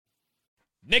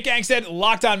Nick Angstead,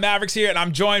 Locked On Mavericks here, and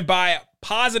I'm joined by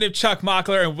positive Chuck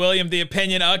Mockler and William the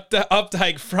Opinion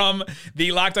Updike from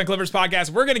the Locked On Clippers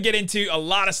podcast. We're going to get into a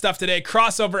lot of stuff today.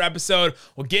 Crossover episode.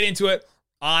 We'll get into it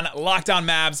on Locked On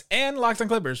Mavs and Locked On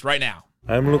Clippers right now.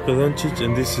 I'm Luka,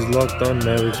 and this is Locked On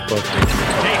Mavericks podcast.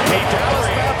 Hey, Dallas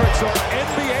Mavericks are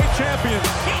NBA champions.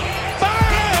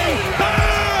 Bang!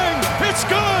 Bang! It's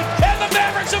good! And the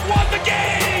Mavericks have won the game!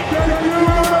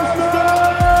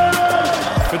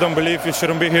 If you don't believe, you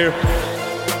shouldn't be here.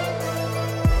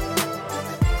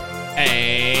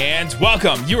 And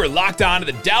welcome. You are locked on to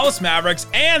the Dallas Mavericks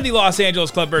and the Los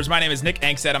Angeles Clippers. My name is Nick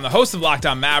Angstead. I'm the host of Locked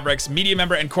On Mavericks, media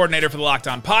member and coordinator for the Locked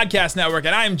On Podcast Network.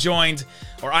 And I am joining,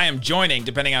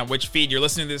 depending on which feed you're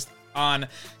listening to this on,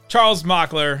 Charles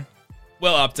Mockler,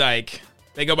 Will Updike.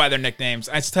 They go by their nicknames.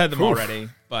 I said them already,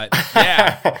 but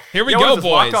yeah. Here we go,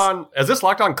 boys. Is this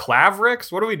Locked On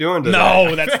Clavrics? What are we doing today?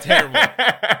 No, that's terrible.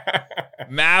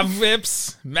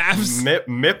 Mavs?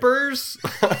 Mippers?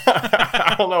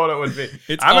 I don't know what it would be.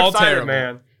 I'm all excited, terrible.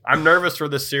 man. I'm nervous for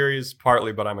this series,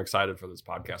 partly, but I'm excited for this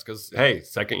podcast because, hey,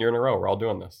 second year in a row, we're all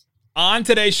doing this. On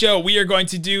today's show, we are going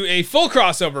to do a full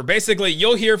crossover. Basically,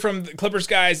 you'll hear from the Clippers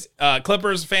guys.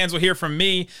 Clippers fans will hear from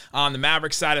me on the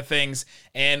Mavericks side of things,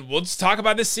 and we'll just talk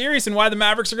about this series and why the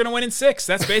Mavericks are going to win in 6.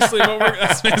 That's basically what we're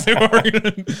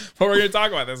going to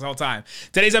talk about this whole time.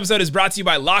 Today's episode is brought to you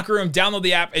by Locker Room. Download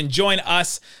the app and join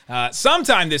us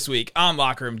sometime this week on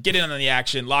Locker Room. Get in on the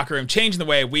action. Locker Room, changing the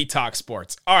way we talk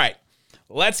sports. All right,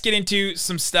 let's get into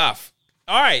some stuff.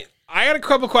 All right, I got a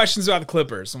couple questions about the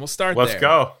Clippers, and we'll start there. Let's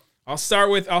go. I'll start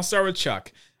with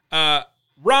Chuck.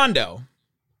 Rondo.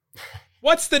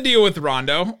 What's the deal with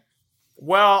Rondo?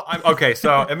 Well, okay,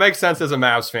 so it makes sense as a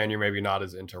Mavs fan, you're maybe not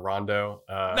as into Rondo.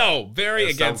 No, very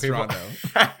against Rondo.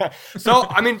 So,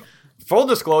 I mean, full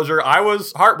disclosure, I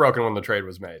was heartbroken when the trade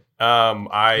was made.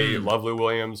 I love Lou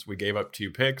Williams. We gave up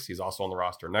 2 picks. He's also on the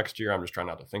roster next year. I'm just trying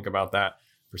not to think about that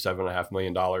for $7.5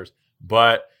 million.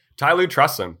 But TyLue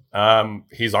trusts him.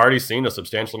 He's already seen a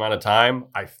substantial amount of time.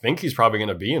 I think he's probably going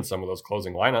to be in some of those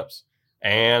closing lineups.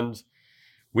 And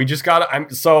we just got to,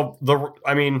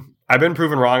 I've been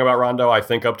proven wrong about Rondo, I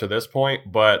think, up to this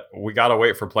point, but we got to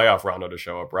wait for playoff Rondo to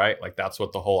show up, right? Like, that's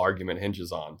what the whole argument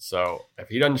hinges on. So if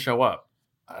he doesn't show up,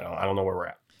 I don't know where we're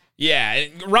at. Yeah,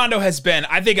 Rondo has been,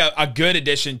 I think, a good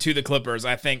addition to the Clippers.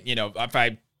 I think, if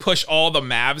I push all the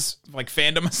Mavs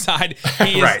fandom aside,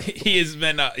 he has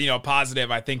been a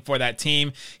positive, I think, for that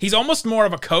team. He's almost more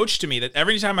of a coach to me. That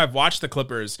every time I've watched the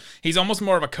Clippers, he's almost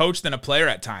more of a coach than a player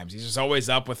at times. He's just always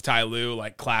up with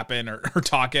TyLue, clapping or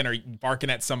talking or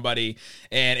barking at somebody,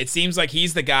 and it seems like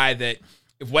he's the guy that,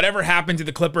 if whatever happened to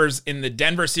the Clippers in the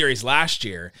Denver series last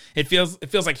year, it feels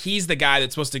like he's the guy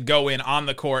that's supposed to go in on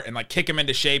the court and kick him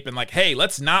into shape and hey,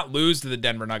 let's not lose to the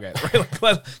Denver Nuggets,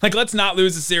 right? Let's not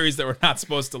lose a series that we're not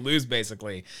supposed to lose,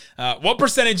 basically. What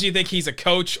percentage do you think he's a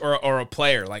coach or a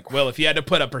player? Will, if you had to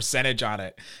put a percentage on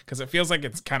it, because it feels like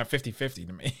it's kind of 50-50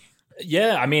 to me.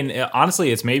 Yeah, I mean,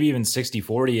 honestly, it's maybe even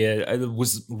 60-40. I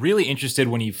was really interested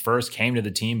when he first came to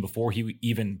the team before he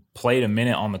even played a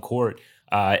minute on the court.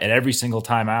 At every single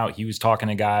time out, he was talking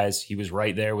to guys. He was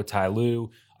right there with TyLue.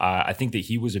 I think that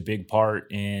he was a big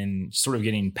part in sort of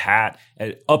getting Pat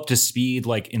up to speed,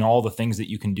 in all the things that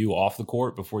you can do off the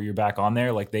court before you're back on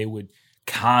there. They would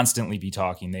constantly be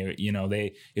talking.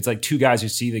 It's like 2 guys who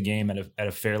see the game at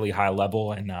a fairly high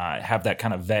level and have that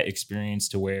kind of vet experience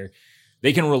to where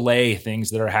they can relay things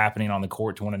that are happening on the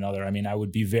court to one another. I mean, I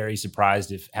would be very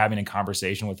surprised if having a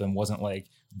conversation with them wasn't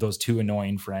those 2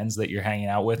 annoying friends that you're hanging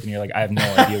out with, and you're I have no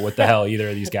idea what the hell either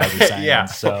of these guys are saying. Yeah.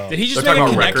 So did he just make a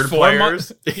Connect 4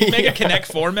 make a Connect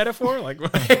 4 metaphor?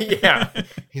 Yeah.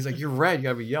 He's you're red, you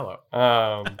gotta be yellow.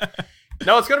 No,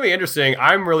 it's gonna be interesting.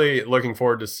 I'm really looking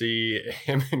forward to see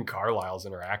him and Carlisle's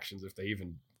interactions, if they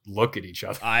even look at each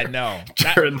other. I know.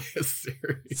 During this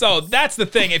series. So that's the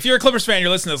thing. If you're a Clippers fan,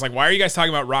 you're listening to this, why are you guys talking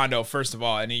about Rondo, first of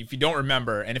all? And if you don't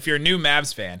remember, and if you're a new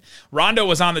Mavs fan, Rondo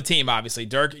was on the team, obviously.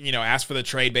 Dirk, asked for the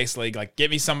trade, basically,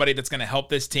 get me somebody that's going to help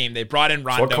this team. They brought in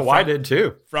Rondo. That's what Kawhi did,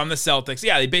 too. From the Celtics.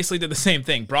 Yeah, they basically did the same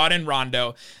thing. Brought in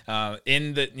Rondo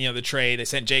in the trade. They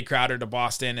sent Jay Crowder to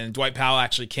Boston, and Dwight Powell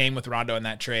actually came with Rondo in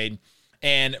that trade.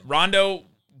 And Rondo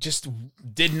just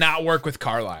did not work with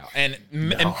Carlisle, and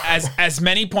as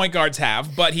many point guards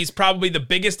have, but he's probably the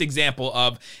biggest example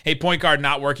of a point guard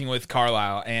not working with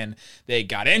Carlisle. And they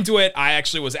got into it. I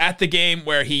actually was at the game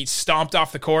where he stomped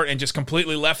off the court and just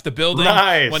completely left the building.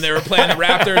 Nice. When they were playing the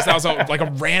Raptors. That was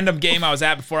a random game I was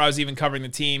at before I was even covering the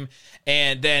team.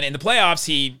 And then in the playoffs,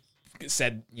 he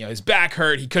said his back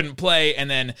hurt, he couldn't play, and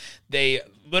then they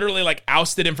literally like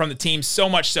ousted him from the team, so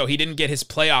much so he didn't get his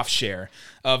playoff share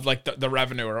of like the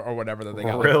revenue or whatever that they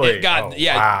got. Really?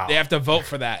 Wow. They have to vote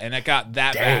for that, and it got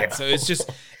that bad. So it's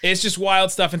just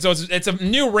wild stuff. And so it's a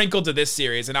new wrinkle to this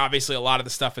series, and obviously a lot of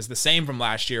the stuff is the same from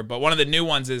last year. But one of the new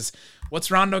ones is,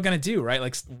 what's Rondo gonna do? Right?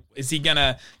 Like, is he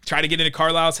gonna try to get into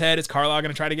Carlisle's head? Is Carlisle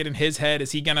gonna try to get in his head?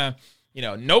 Is he gonna?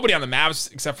 Nobody on the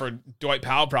Mavs except for Dwight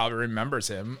Powell probably remembers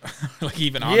him, like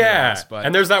even on the Mavs. But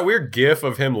and there's that weird GIF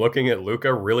of him looking at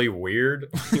Luka really weird.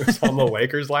 He was on the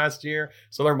Lakers last year,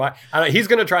 so he's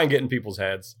going to try and get in people's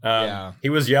heads. He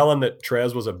was yelling that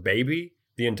Trez was a baby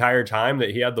the entire time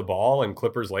that he had the ball in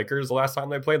Clippers-Lakers the last time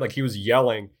they played. Like, he was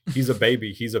yelling, "He's a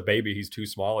baby, he's a baby, he's too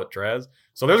small at Trez."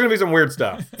 So there's going to be some weird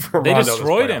stuff. They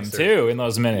destroyed him too in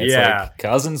those minutes. Yeah, like,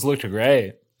 Cousins looked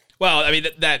great. Well, I mean,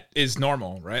 that is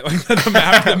normal, right? Like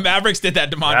the Mavericks did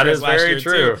that to Montrezl last year,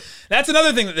 true. Too. That's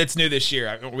another thing that's new this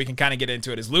year. We can kind of get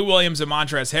into it. Is Lou Williams and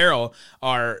Montrezl Harrell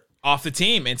are off the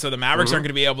team, and so the Mavericks aren't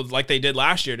going to be able to, like they did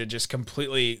last year, to just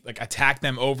completely like attack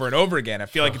them over and over again. I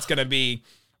feel like it's going to be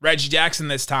Reggie Jackson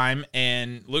this time,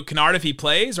 and Luke Kennard if he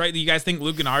plays, right? Do you guys think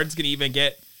Luke Kennard's going to even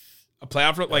get a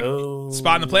playoff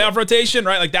spot in the playoff rotation,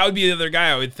 right? Like, that would be the other guy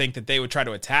I would think that they would try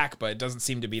to attack, but it doesn't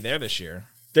seem to be there this year.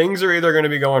 Things are either going to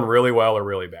be going really well or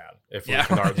really bad if Luke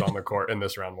Kennard's on the court in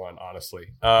this round one, honestly.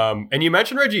 And you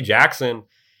mentioned Reggie Jackson,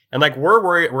 and like we're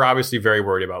worried. We're obviously very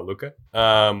worried about Luka.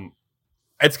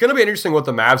 It's going to be interesting what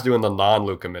the Mavs do in the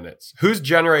non-Luka minutes. Who's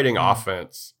generating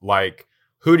offense? Like,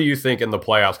 who do you think in the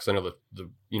playoffs? Because I know the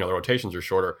rotations are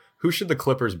shorter. Who should the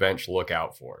Clippers bench look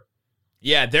out for?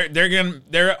 Yeah,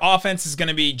 their offense is going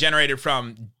to be generated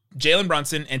from Jalen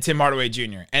Brunson and Tim Hardaway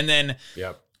Jr. And then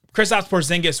Kristaps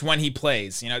Porzingis when he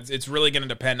plays. It's really going to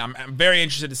depend. I'm very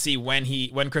interested to see when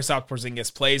Kristaps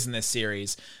Porzingis plays in this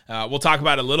series. We'll talk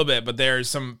about it a little bit, but there's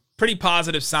some pretty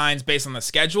positive signs based on the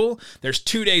schedule. There's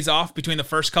 2 days off between the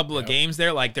first couple of games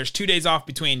there. Like, there's 2 days off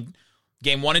between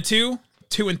game 1 and 2,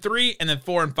 2 and 3, and then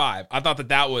 4 and 5. I thought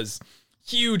that was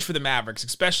huge for the Mavericks,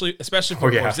 especially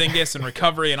for Porzingis and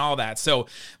recovery and all that. So,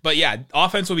 but yeah,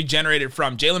 offense will be generated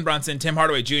from Jalen Brunson, Tim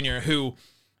Hardaway Jr., who,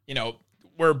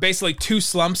 we're basically 2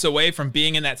 slumps away from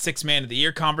being in that 6th man of the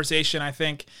year conversation, I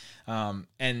think.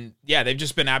 And yeah, they've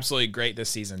just been absolutely great this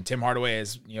season. Tim Hardaway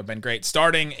has been great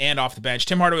starting and off the bench.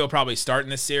 Tim Hardaway will probably start in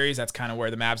this series. That's kind of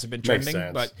where the Mavs have been trending. Makes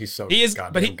sense. But he's so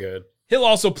goddamn good. He'll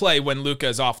also play when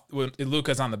Luka's on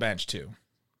the bench too.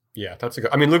 Yeah, that's a good.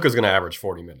 I mean, Luka's going to average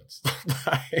 40 minutes.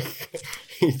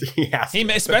 he has. He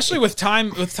may, especially with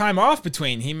time off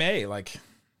between. He may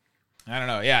I don't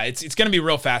know. Yeah, it's going to be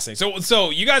real fascinating.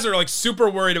 So you guys are like super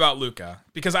worried about Luka,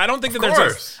 because I don't think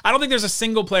there's a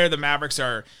single player the Mavericks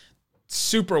are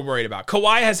super worried about.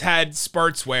 Kawhi has had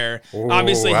spurts where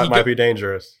obviously that might be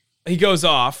dangerous. He goes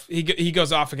off. He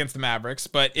goes off against the Mavericks,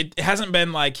 but it hasn't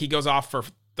been like he goes off for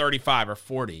 35 or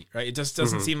 40, right? It just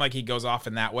doesn't seem like he goes off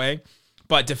in that way.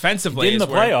 But defensively, in the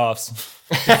playoffs,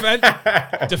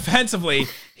 defensively,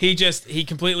 he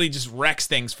completely just wrecks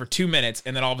things for 2 minutes,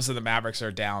 and then all of a sudden the Mavericks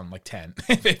are down like 10.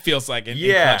 It feels like in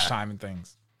clutch time and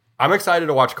things. I'm excited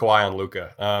to watch Kawhi on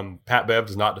Luka. Pat Bev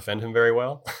does not defend him very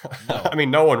well. No. I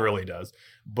mean, no one really does.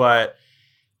 But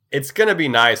it's going to be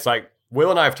nice. Like, Will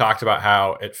and I have talked about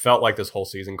how it felt like this whole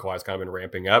season Kawhi's kind of been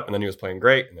ramping up, and then he was playing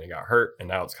great, and then he got hurt, and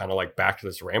now it's kind of like back to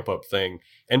this ramp-up thing.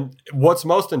 And what's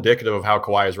most indicative of how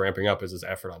Kawhi is ramping up is his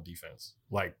effort on defense,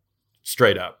 like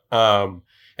straight up.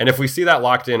 And if we see that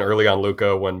locked in early on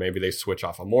Luka, when maybe they switch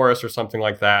off of Morris or something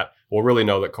like that, we'll really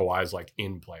know that Kawhi's like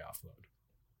in playoff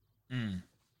mode.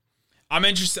 I'm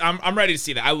interested. I'm ready to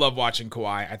see that. I love watching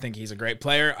Kawhi. I think he's a great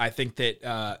player. I think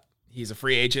that he's a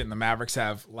free agent, and the Mavericks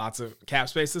have lots of cap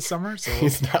space this summer. So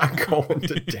he's not going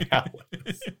to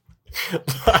Dallas.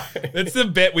 That's the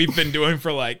bit we've been doing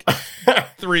for like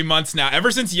 3 months now.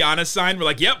 Ever since Giannis signed, we're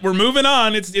like, "Yep, we're moving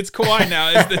on. It's Kawhi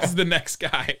now. This is the next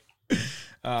guy."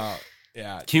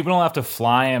 Yeah, Cuban will have to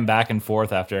fly him back and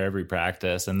forth after every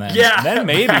practice, and then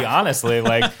maybe honestly,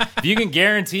 like, if you can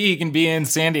guarantee he can be in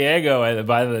San Diego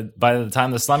by the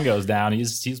time the sun goes down,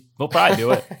 he'll probably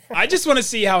do it. I just want to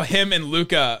see how him and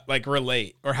Luka like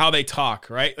relate, or how they talk.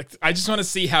 Right? Like, I just want to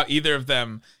see how either of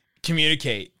them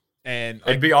communicate. And like,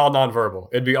 it'd be all nonverbal.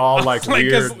 It'd be all like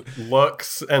weird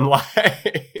looks and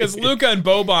like, because Luka and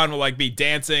Boban will like be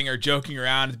dancing or joking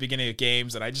around at the beginning of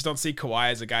games, and I just don't see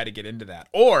Kawhi as a guy to get into that.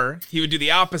 Or he would do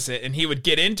the opposite, and he would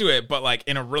get into it, but like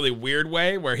in a really weird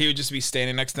way, where he would just be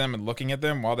standing next to them and looking at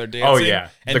them while they're dancing. Oh yeah,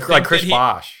 like Chris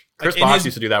Bosh. Chris Bosh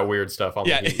used to do that weird stuff on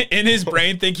the Heat. In his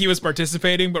brain, think he was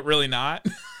participating, but really not.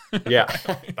 Yeah,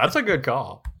 that's a good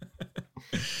call.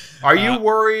 Are you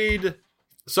worried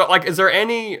So, like, are there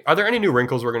any new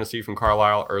wrinkles we're going to see from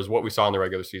Carlisle, or is what we saw in the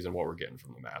regular season what we're getting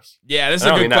from the Mavs? Yeah, this is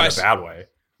a good question. Not in a bad way.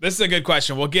 This is a good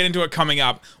question. We'll get into it coming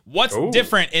up. What's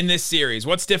different in this series?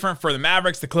 What's different for the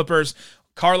Mavericks, the Clippers,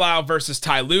 Carlisle versus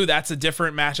TyLue? That's a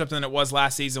different matchup than it was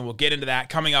last season. We'll get into that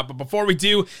coming up. But before we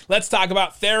do, let's talk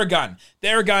about Theragun.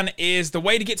 Theragun is the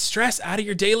way to get stress out of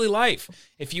your daily life.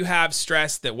 If you have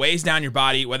stress that weighs down your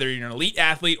body, whether you're an elite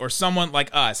athlete or someone like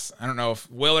us, I don't know if,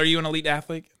 Will, are you an elite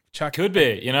athlete? Chuck? Could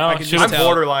be, I'm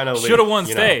borderline elite. Should have won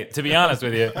state, to be honest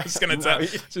with you. I was going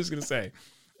to say.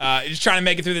 Just trying to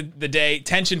make it through the day,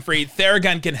 tension-free.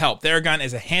 Theragun can help. Theragun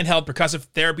is a handheld percussive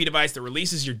therapy device that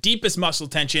releases your deepest muscle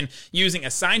tension using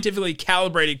a scientifically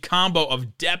calibrated combo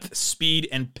of depth, speed,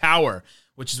 and power,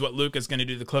 which is what Luka is going to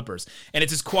do to the Clippers. And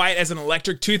it's as quiet as an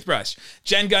electric toothbrush.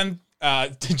 Gen 4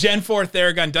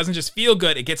 Theragun doesn't just feel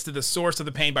good, it gets to the source of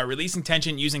the pain by releasing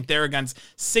tension using Theragun's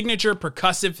signature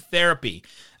percussive therapy,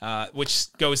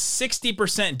 which goes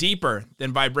 60% deeper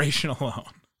than vibration alone.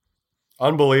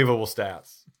 Unbelievable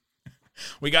stats.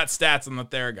 We got stats on the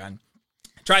Theragun.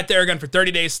 Try Theragun for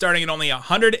 30 days starting at only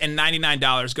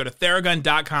 $199. Go to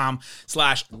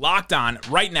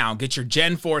Theragun.com/lockedon right now. Get your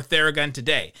Gen 4 Theragun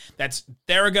today. That's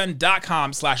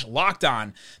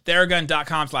Theragun.com/lockedon.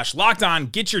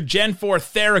 Theragun.com/lockedon. Get your Gen 4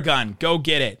 Theragun. Go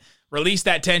get it. Release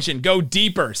that tension. Go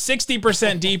deeper.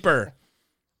 60% deeper.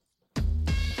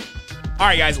 All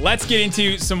right, guys, let's get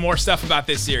into some more stuff about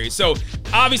this series. So,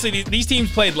 obviously, these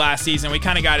teams played last season. We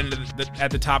kind of got into, at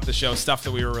the top of the show, stuff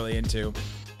that we were really into.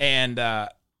 And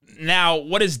now,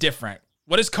 what is different?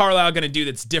 What is Carlisle going to do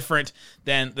that's different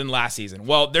than last season?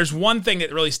 Well, there's one thing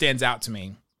that really stands out to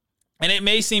me. And it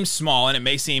may seem small, and it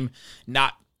may seem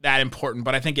not that important,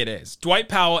 but I think it is. Dwight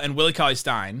Powell and Willie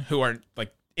Cauley-Stein, who are,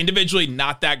 like, individually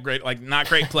not that great, like not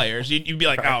great players. You'd be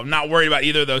like, oh, I'm not worried about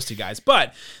either of those two guys.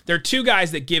 But they're two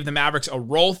guys that give the Mavericks a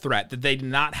role threat that they did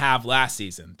not have last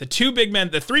season. The three big men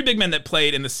that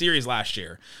played in the series last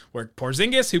year were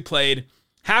Porzingis, who played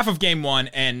half of game 1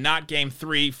 and not game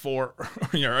 3, 4,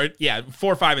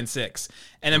 4, 5, and 6.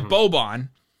 And then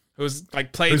Boban, who's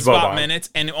like played spot minutes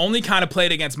and only kind of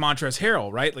played against Montrezl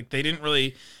Harrell, right? Like they didn't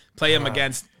really play him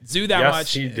against Zoo that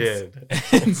much. Yes, he did.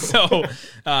 And so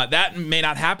that may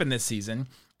not happen this season.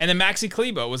 And then Maxi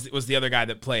Kleber was the other guy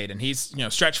that played. And he's,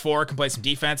 stretch 4, can play some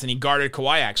defense, and he guarded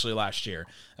Kawhi actually last year.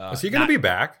 Is he going to be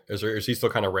back? Is he still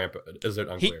kind of rampant? Is it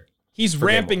unclear? He's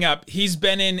ramping up. He's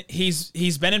been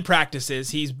in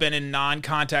practices. He's been in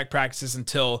non-contact practices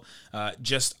until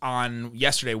just on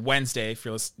yesterday, Wednesday, if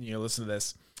you're listen to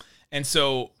this. And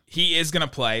so he is going to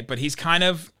play, but he's kind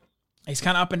of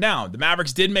up and down. The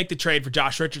Mavericks did make the trade for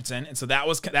Josh Richardson, and so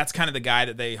that's kind of the guy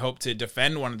that they hope to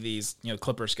defend one of these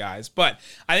Clippers guys. But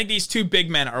I think these two big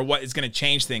men are what is going to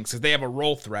change things because they have a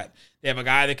role threat. They have a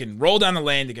guy that can roll down the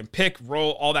lane, they can pick,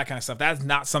 roll, all that kind of stuff. That's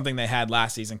not something they had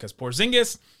last season because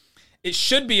Porzingis, it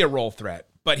should be a role threat,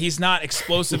 but he's not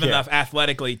explosive enough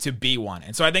athletically to be one.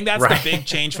 And so I think that's the big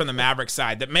change from the Mavericks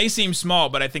side that may seem small,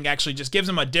 but I think actually just gives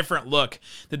them a different look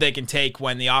that they can take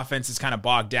when the offense is kind of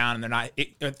bogged down and they're not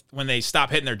when they stop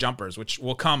hitting their jumpers, which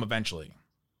will come eventually.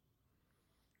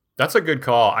 That's a good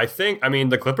call.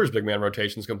 The Clippers big man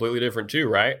rotation is completely different too,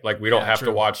 right? Like we don't have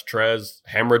to watch Trez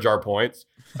hemorrhage our points.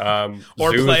 Or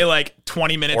play like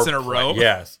 20 minutes in a row.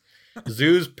 Yes.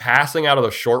 Zoo's passing out of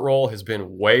the short roll has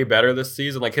been way better this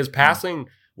season. Like his passing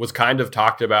was kind of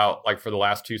talked about like for the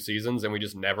last 2 seasons and we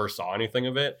just never saw anything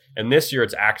of it. And this year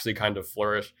it's actually kind of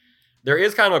flourished. There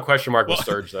is kind of a question mark with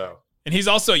Serge though. And he's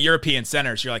also a European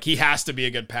center, so you're like, he has to be a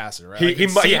good passer, right?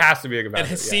 He has to be a good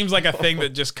passer. It seems like a thing that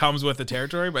just comes with the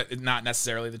territory, but it's not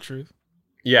necessarily the truth.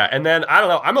 Yeah, and then, I don't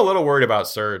know, I'm a little worried about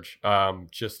Serge,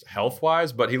 just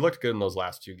health-wise, but he looked good in those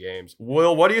last 2 games.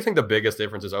 Will, what do you think the biggest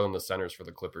difference is other than the centers for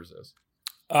the Clippers is?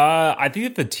 I think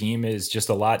that the team is just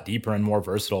a lot deeper and more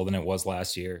versatile than it was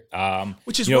last year.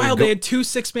 Which is wild. They had 2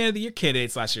 Sixth Man of the Year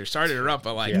candidates last year. Sorry to interrupt,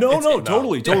 but like...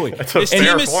 Totally. That's a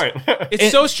fair point.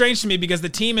 It's so strange to me because the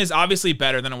team is obviously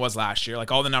better than it was last year.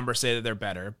 Like all the numbers say that they're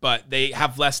better, but they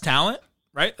have less talent,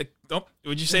 right? Like,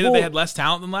 would you say that they had less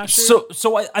talent than last year?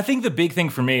 So I think the big thing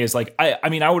for me is like,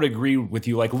 I would agree with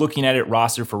you, like looking at it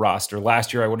roster for roster.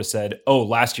 Last year, I would have said,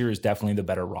 last year is definitely the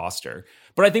better roster.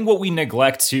 But I think what we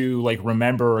neglect to like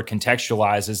remember or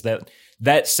contextualize is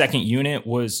that second unit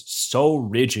was so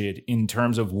rigid in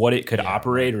terms of what it could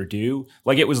operate or do.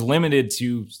 Like it was limited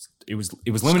to it was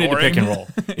limited Scoring. to pick and roll.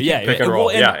 Yeah, Pick and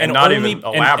roll. And not only, even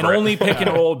elaborate. and only pick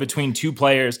and roll between two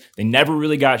players. They never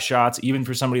really got shots, even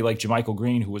for somebody like JaMychal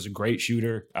Green, who was a great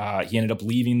shooter. He ended up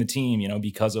leaving the team,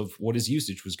 because of what his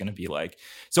usage was going to be like.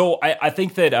 So I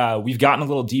think that we've gotten a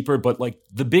little deeper, but like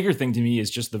the bigger thing to me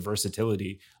is just the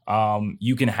versatility.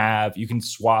 You can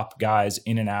swap guys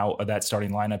in and out of that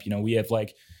starting lineup. We have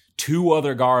like 2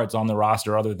 other guards on the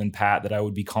roster other than Pat that I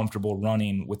would be comfortable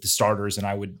running with the starters, and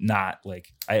I would not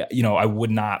I would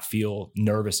not feel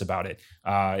nervous about it.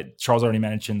 Charles already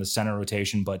mentioned the center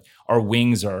rotation, but our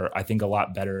wings are, I think, a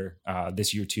lot better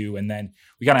this year too. And then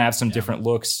we gotta have some different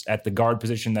looks at the guard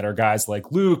position that are guys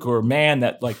like Luke or Man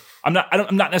that like I'm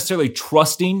not necessarily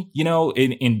trusting,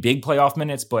 in big playoff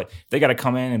minutes, but they got to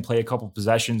come in and play a couple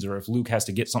possessions, or if Luke has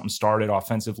to get something started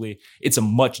offensively, it's a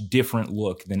much different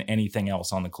look than anything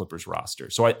else on the Clippers roster.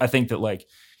 So I think that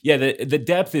the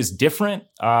depth is different.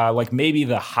 Like maybe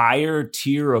the higher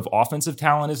tier of offensive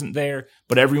talent isn't there,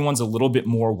 but everyone's a little bit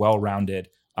more well-rounded,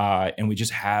 and we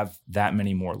just have that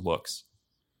many more looks.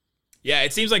 Yeah,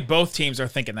 it seems like both teams are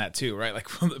thinking that too, right? Like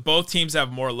both teams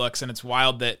have more looks, and it's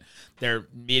wild that they're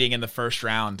meeting in the first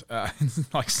round.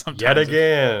 Like sometimes Yet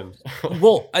again.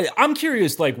 Well, I'm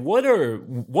curious. Like, what are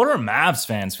Mavs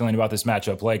fans feeling about this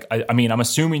matchup? Like, I'm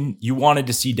assuming you wanted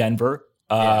to see Denver.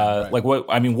 Right. Like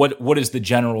what is the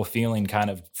general feeling kind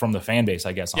of from the fan base,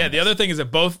 I guess? The other thing is that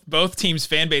both teams'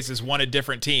 fan bases wanted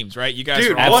different teams, right? You guys,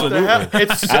 Dude, are all what the hell?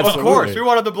 It's of course we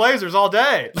wanted the Blazers all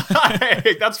day.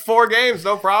 Like, that's 4 games,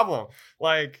 no problem.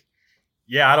 Like,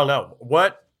 yeah, I don't know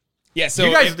what. Yeah, so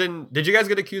you guys did you guys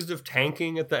get accused of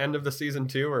tanking at the end of the season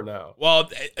too, or no? Well,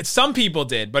 some people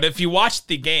did, but if you watched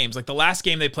the games, like the last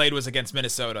game they played was against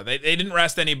Minnesota. They didn't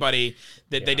rest anybody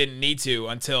that they didn't need to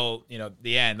until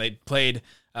the end. They played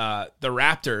the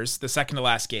Raptors the second to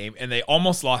last game, and they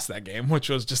almost lost that game, which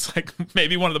was just like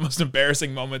maybe one of the most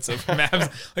embarrassing moments of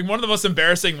Mavs, like one of the most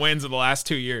embarrassing wins of the last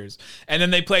 2 years. And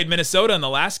then they played Minnesota in the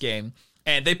last game.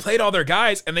 And they played all their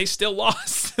guys, and they still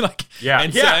lost. So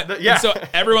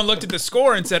everyone looked at the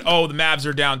score and said, "Oh, the Mavs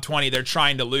are down 20. They're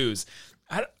trying to lose."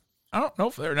 I don't know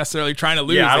if they're necessarily trying to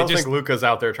lose. Yeah, I don't think Luka's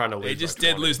out there trying to lose. They just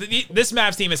did lose. This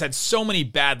Mavs team has had so many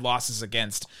bad losses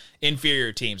against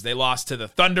inferior teams. They lost to the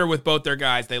Thunder with both their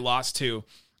guys. They lost to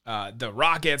the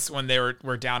Rockets when they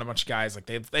were down a bunch of guys. Like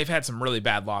they've had some really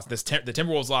bad losses. The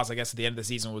Timberwolves loss, I guess, at the end of the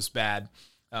season was bad.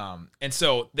 And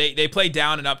so they play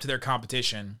down and up to their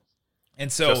competition.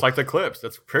 And so, just like the Clips,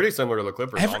 that's pretty similar to the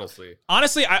Clippers, honestly.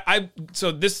 Honestly,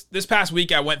 so this past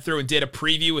week I went through and did a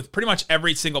preview with pretty much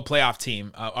every single playoff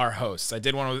team, our hosts. I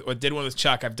did one with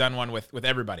Chuck. I've done one with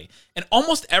everybody, and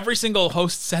almost every single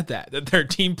host said that their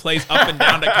team plays up and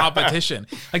down to competition.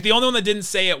 Like the only one that didn't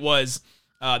say it was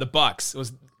the Bucks. It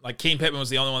was like Kane Pittman was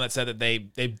the only one that said that they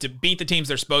beat the teams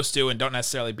they're supposed to and don't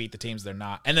necessarily beat the teams they're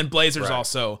not. And then Blazers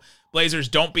also. Blazers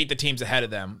don't beat the teams ahead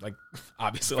of them, like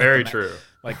obviously. Very true.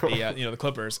 Like the the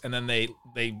Clippers, and then they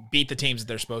beat the teams that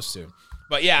they're supposed to.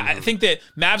 But yeah, I think that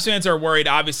Mavs fans are worried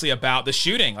obviously about the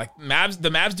shooting. Like the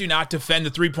Mavs do not defend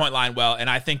the 3-point line well, and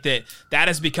I think that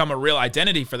has become a real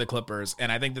identity for the Clippers,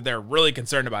 and I think that they're really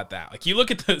concerned about that. Like you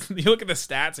look at the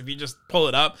stats, if you just pull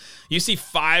it up, you see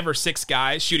 5 or 6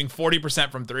 guys shooting 40%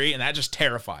 from 3, and that just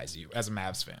terrifies you as a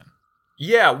Mavs fan.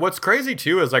 Yeah, what's crazy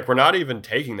too is like we're not even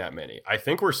taking that many. I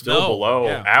think we're still below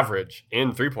average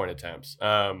in 3-point attempts,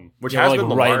 which has been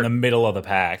right in the middle of the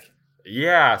pack.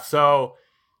 Yeah, so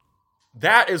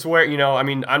that is where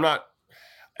I'm not.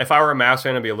 If I were a Mavs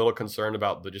fan, I'd be a little concerned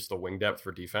about just the wing depth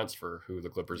for defense for who the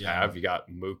Clippers have. You got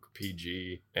Mook,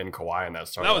 PG, and Kawhi in that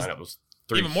starting lineup. Was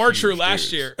 3 even more true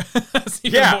last year.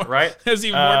 Right. That was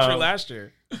even more true last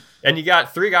year. And you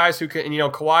got 3 guys who can,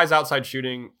 Kawhi's outside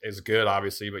shooting is good,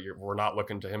 obviously, but we're not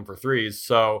looking to him for threes.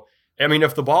 So, I mean,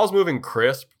 if the ball's moving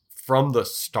crisp from the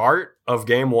start of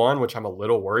game 1, which I'm a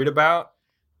little worried about,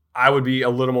 I would be a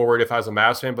little more worried if I was a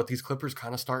Mavs fan, but these Clippers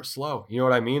kind of start slow. You know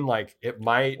what I mean? Like, it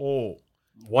might,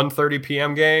 1:30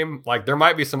 p.m. game, like, there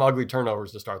might be some ugly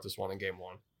turnovers to start this one in game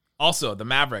 1. Also, the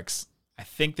Mavericks, I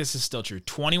think this is still true.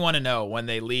 21-0 when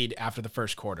they lead after the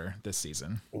first quarter this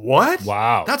season. What?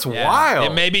 Wow. That's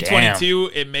wild. It may be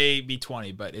 22, it may be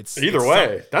 20, but it's either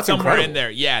way. That's somewhere incredible. in there.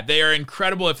 Yeah, they are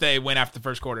incredible if they win after the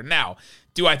first quarter. Now,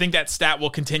 do I think that stat will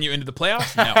continue into the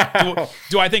playoffs? No.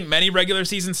 do I think many regular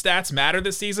season stats matter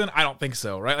this season? I don't think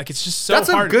so, right? Like it's just so hard.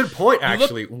 That's a good point,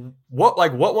 actually.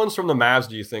 What ones from the Mavs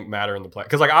do you think matter in the play?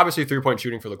 Because like obviously 3-point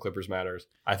shooting for the Clippers matters.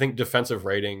 I think defensive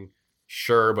rating,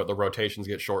 sure, but the rotations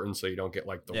get shortened, so you don't get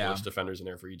like the worst defenders in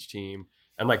there for each team.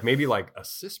 And like maybe like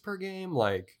assists per game,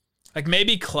 like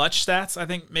maybe clutch stats, I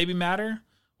think maybe matter.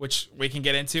 which we can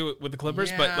get into with the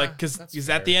Clippers, but like because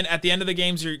at the end of the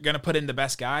games you're gonna put in the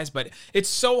best guys, but it's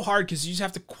so hard because you just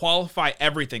have to qualify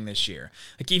everything this year.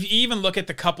 Like if you even look at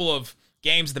the couple of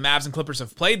games the Mavs and Clippers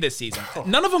have played this season,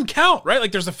 none of them count, right?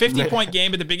 Like there's a 50-point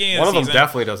game at the beginning of the season. One of them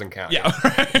definitely doesn't count. Yeah,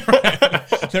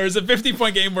 right. There was a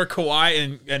 50-point game where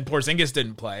Kawhi and Porzingis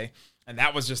didn't play, and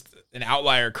that was just an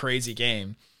outlier crazy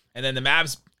game. And then the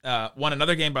Mavs won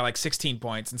another game by like 16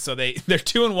 points, and so they're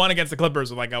 2-1 against the Clippers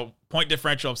with like a point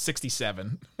differential of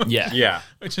 67. Yeah,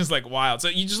 which is like wild. So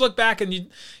you just look back and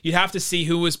you'd have to see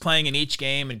who was playing in each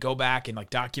game and go back and like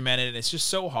document it, and it's just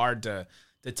so hard to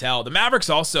tell. The Mavericks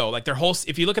also, like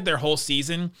if you look at their whole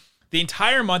season, the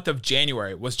entire month of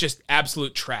January was just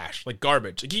absolute trash, like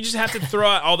garbage. Like you just have to throw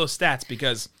out all those stats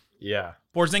because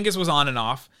Porzingis was on and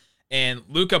off, and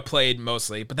Luka played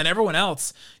mostly, but then everyone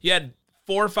else, you had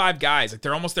 4 or 5 guys, like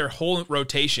they're almost their whole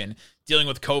rotation dealing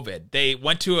with COVID. They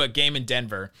went to a game in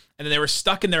Denver, and then they were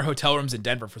stuck in their hotel rooms in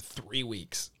Denver for 3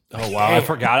 weeks. Oh, wow. I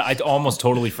forgot. I almost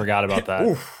totally forgot about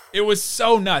that. It was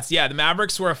so nuts. Yeah, the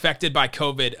Mavericks were affected by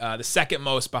COVID, the second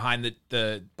most behind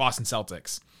the Boston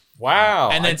Celtics. Wow.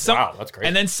 And then wow, that's crazy.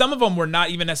 And then some of them were not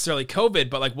even necessarily COVID,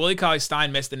 but like Willie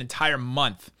Cauley-Stein missed an entire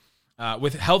month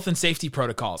with health and safety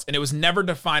protocols, and it was never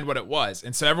defined what it was.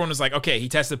 And so everyone was like, okay, he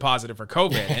tested positive for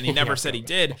COVID, and he never said he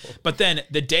did. But then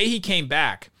the day he came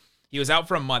back, he was out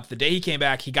for a month. The day he came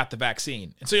back, he got the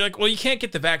vaccine. And so you're like, well, you can't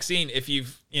get the vaccine if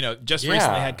you've, just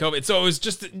recently had COVID. So there's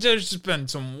just been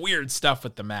some weird stuff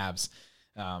with the Mavs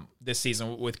this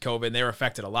season with COVID, and they were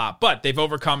affected a lot. But they've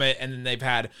overcome it, and then they've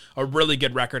had a really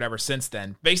good record ever since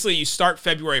then. Basically, you start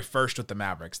February 1st with the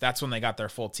Mavericks. That's when they got their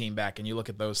full team back, and you look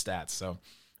at those stats. So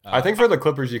I think for the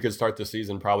Clippers, you could start the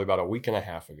season probably about a week and a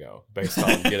half ago, based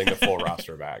on getting the full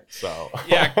roster back. So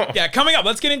yeah. Coming up,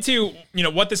 let's get into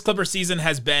what this Clippers season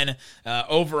has been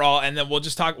overall, and then we'll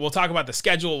talk about the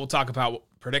schedule. We'll talk about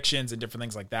predictions and different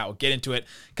things like that. We'll get into it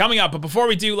coming up. But before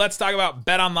we do, let's talk about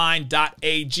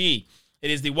BetOnline.ag.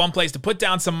 It is the one place to put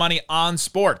down some money on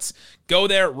sports. Go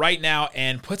there right now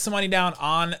and put some money down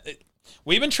on.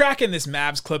 We've been tracking this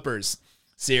Mavs Clippers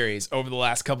series over the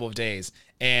last couple of days,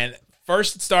 and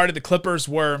first it started, the Clippers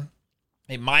were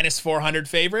a minus 400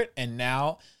 favorite, and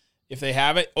now if they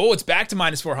have it, it's back to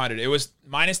minus 400. It was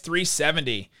minus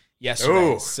 370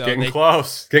 yesterday. So getting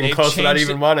close to that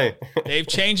even money. They've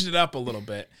changed it up a little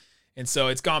bit, and so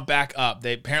it's gone back up.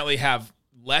 They apparently have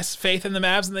less faith in the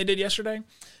Mavs than they did yesterday.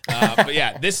 But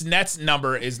yeah, this Nets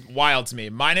number is wild to me.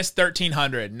 Minus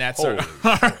 1,300. Nets are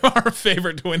our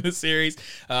favorite to win the series.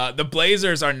 The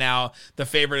Blazers are now the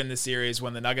favorite in the series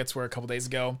when the Nuggets were a couple days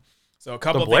ago. So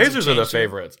the Blazers are the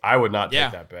favorites. I would not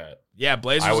take that bet. Yeah,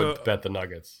 Blazers. I would bet the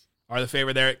Nuggets are the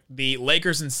favorite there. The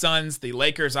Lakers and Suns. The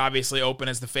Lakers obviously open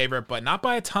as the favorite, but not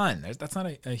by a ton. That's not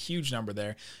a huge number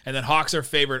there. And then Hawks are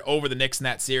favored over the Knicks in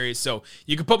that series. So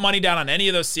you can put money down on any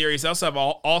of those series. They also have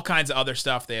all kinds of other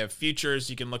stuff. They have futures.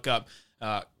 You can look up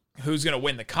who's going to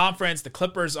win the conference. The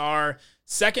Clippers are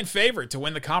second favorite to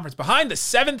win the conference behind the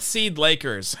 7th seed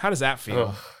Lakers. How does that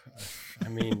feel? I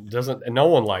mean, no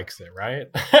one likes it, right?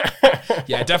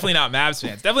 Yeah, definitely not Mavs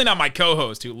fans. Definitely not my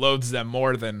co-host who loathes them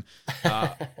more than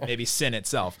maybe sin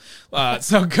itself.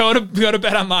 So go to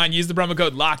BetOnline, use the promo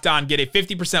code LOCKEDON, get a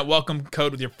 50% welcome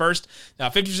code with your first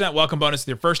 50% welcome bonus with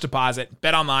your first deposit.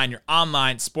 BetOnline, your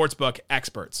online sportsbook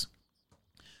experts.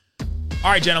 All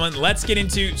right, gentlemen, let's get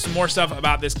into some more stuff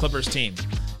about this Clippers team.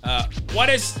 What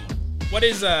is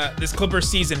this Clippers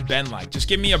season been like? Just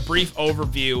give me a brief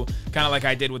overview, kind of like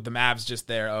I did with the Mavs just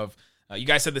there of, you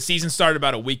guys said the season started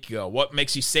about a week ago. What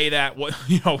makes you say that?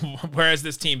 Where has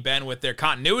this team been with their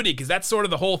continuity? Because that's sort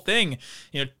of the whole thing.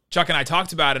 Chuck and I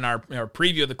talked about in our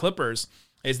preview of the Clippers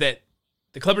is that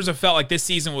the Clippers have felt like this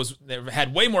season they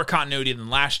had way more continuity than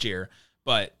last year,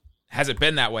 but has it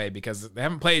been that way? Because they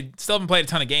still haven't played a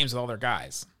ton of games with all their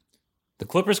guys. The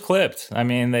Clippers clipped. I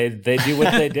mean, they do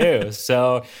what they do.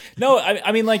 So no,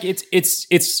 I mean, like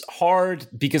it's hard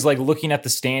because like looking at the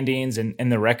standings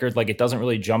and the record, like it doesn't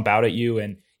really jump out at you.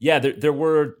 And yeah, there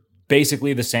were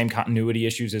basically the same continuity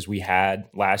issues as we had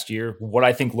last year. What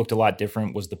I think looked a lot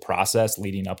different was the process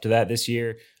leading up to that this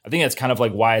year. I think that's kind of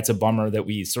like why it's a bummer that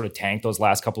we sort of tanked those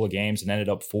last couple of games and ended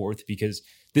up fourth, because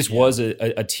this was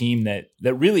a team that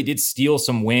really did steal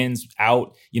some wins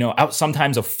out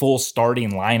sometimes a full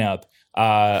starting lineup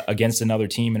against another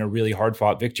team in a really hard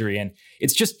fought victory. And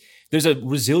it's just, there's a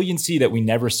resiliency that we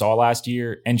never saw last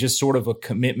year, and just sort of a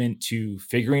commitment to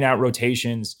figuring out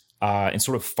rotations and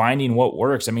sort of finding what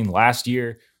works. I mean, last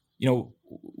year,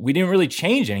 we didn't really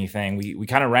change anything. We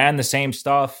kind of ran the same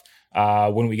stuff.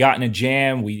 When we got in a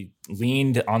jam, we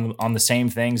leaned on the same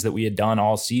things that we had done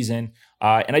all season.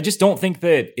 And I just don't think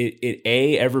that it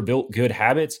A, ever built good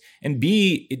habits, and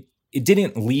B, it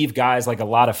didn't leave guys like a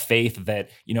lot of faith that,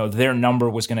 their number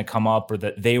was going to come up or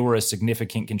that they were a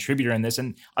significant contributor in this.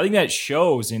 And I think that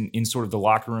shows in sort of the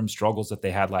locker room struggles that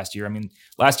they had last year. I mean,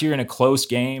 last year in a close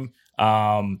game,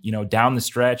 down the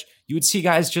stretch, you would see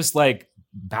guys just like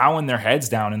bowing their heads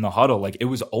down in the huddle. Like it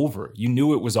was over. You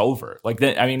knew it was over. Like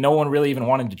that. I mean, no one really even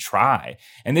wanted to try.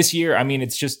 And this year, I mean,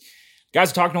 it's just,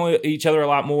 guys are talking to each other a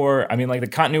lot more. I mean, like the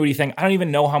continuity thing, I don't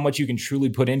even know how much you can truly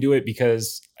put into it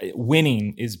because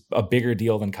winning is a bigger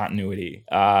deal than continuity.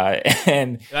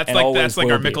 And that's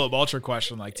like our Michelob Ultra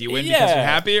question. Like, do you win because you're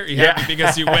happy, or are you happy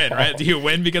because you win, right? Do you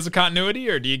win because of continuity,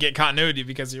 or do you get continuity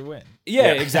because you win?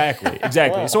 Yeah, exactly.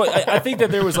 Wow. So I think that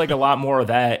there was like a lot more of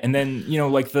that. And then,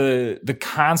 like the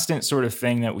constant sort of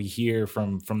thing that we hear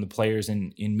from the players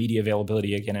in media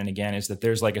availability again and again is that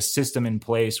there's like a system in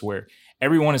place where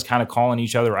everyone is kind of calling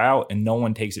each other out and no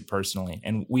one takes it personally.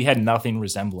 And we had nothing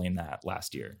resembling that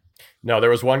last year. No, there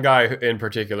was one guy in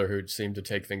particular who seemed to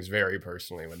take things very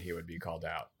personally when he would be called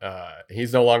out.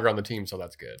 He's no longer on the team, so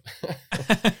that's good.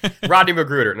 Rodney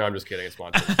Magruder. No, I'm just kidding. It's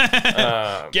Monty.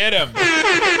 Get him.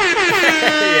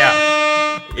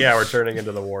 Yeah, we're turning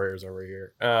into the Warriors over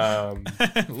here.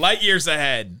 Light years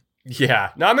ahead. Yeah,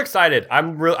 no, I'm excited.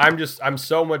 I'm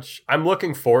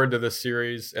looking forward to this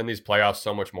series and these playoffs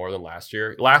so much more than last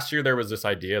year. Last year, there was this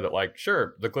idea that like,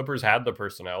 sure, the Clippers had the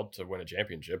personnel to win a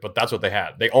championship, but that's what they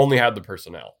had. They only had the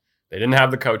personnel. They didn't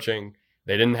have the coaching.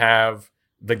 They didn't have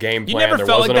the game plan. There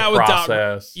wasn't a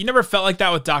process. You never felt like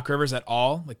that with Doc Rivers at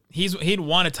all. Like he'd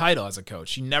won a title as a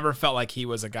coach. You never felt like he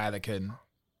was a guy that could.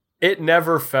 It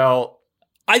never felt.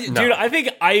 Dude, I think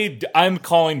I'm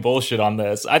calling bullshit on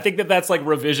this. I think that's like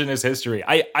revisionist history.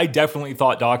 I definitely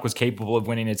thought Doc was capable of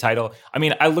winning a title. I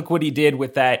mean, I look what he did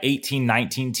with that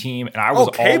 18-19 team, and I was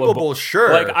capable,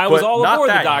 sure. Like I was all aboard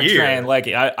the Doc train. Like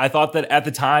I thought that at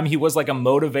the time he was like a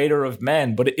motivator of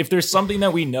men. But if there's something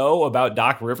that we know about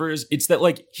Doc Rivers, it's that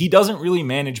like he doesn't really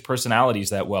manage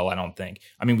personalities that well. I don't think.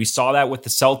 I mean, we saw that with the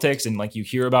Celtics, and like you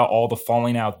hear about all the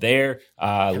falling out there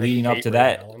leading up to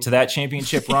that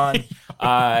championship run.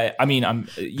 I mean,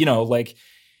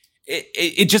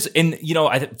 it just, and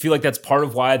I feel like that's part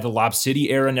of why the Lob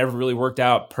City era never really worked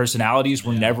out. Personalities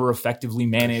were never effectively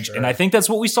managed. Sure. And I think that's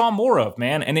what we saw more of,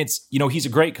 man. And it's, he's a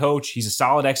great coach. He's a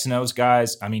solid X and O's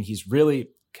guys. I mean, he's really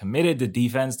committed to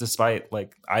defense despite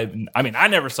like, I mean, I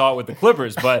never saw it with the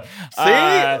Clippers, but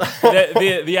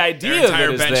the idea their entire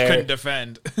of it is bench there. Couldn't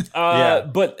defend.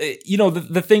 But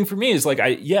the thing for me is like,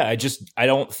 I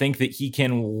don't think that he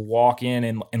can walk in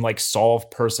and like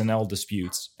solve personnel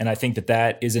disputes. And I think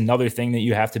that is another thing that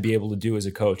you have to be able to do as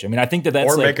a coach. I mean, I think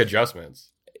that's or like, make adjustments.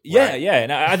 Yeah, yeah,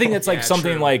 and I think that's like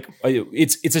something true. like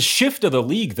it's a shift of the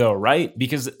league though, right?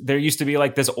 Because there used to be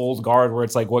like this old guard where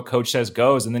it's like what coach says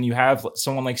goes, and then you have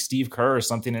someone like Steve Kerr or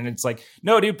something, and it's like,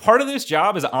 no, dude, part of this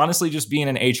job is honestly just being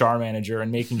an HR manager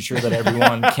and making sure that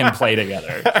everyone can play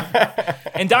together.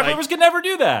 And Doc Rivers could never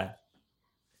do that.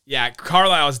 Yeah,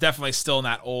 Carlisle is definitely still in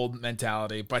that old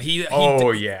mentality, but he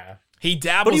He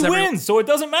dabbles, but he wins, so it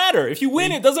doesn't matter. If you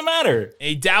win, it doesn't matter.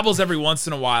 He dabbles every once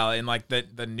in a while in like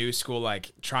the new school,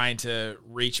 like trying to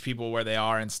reach people where they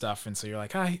are and stuff. And so you're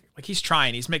like, like he's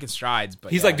trying, he's making strides,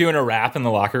 but he's like doing a rap in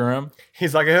the locker room.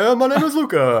 He's like, hey, my name is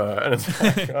Luka. And it's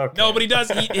like, okay. No, but he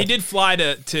does. He did fly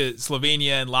to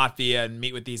Slovenia and Latvia and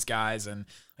meet with these guys, and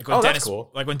like when that's cool.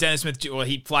 Like when Dennis Smith, well,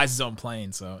 he flies his own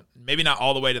plane, so maybe not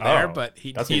all the way to there, but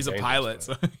he's a pilot.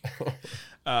 So,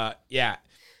 yeah.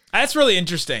 That's really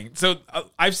interesting. So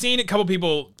I've seen a couple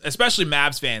people, especially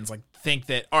Mavs fans, like think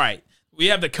that, all right, we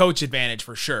have the coach advantage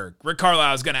for sure. Rick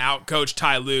Carlisle is going to outcoach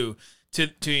TyLue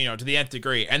to the nth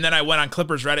degree. And then I went on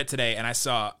Clippers Reddit today and I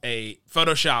saw a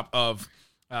Photoshop of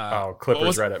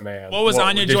Clippers Reddit, man. What was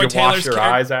Anya Joy Taylor's character? Did you wash your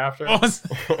eyes after?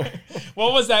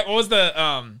 What was that? What was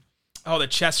the the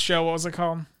chess show? What was it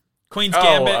called? Queen's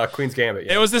Gambit. Queen's Gambit.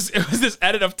 Yeah. It was this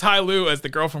edit of TyLue as the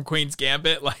girl from Queen's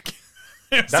Gambit, like.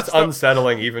 That's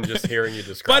unsettling, even just hearing you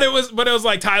describe. But it was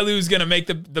like TyLue's gonna make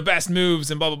the best moves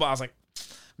and blah blah blah. I was like,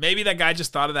 maybe that guy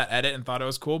just thought of that edit and thought it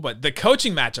was cool. But the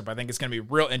coaching matchup, I think, is gonna be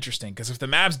real interesting because if the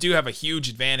Mavs do have a huge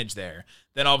advantage there,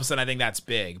 then all of a sudden I think that's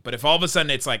big. But if all of a sudden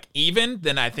it's like even,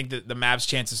 then I think that the Mavs'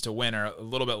 chances to win are a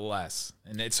little bit less,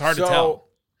 and it's hard to tell.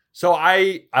 So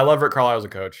I love Rick Carlisle as a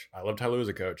coach. I love TyLue as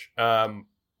a coach.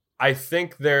 I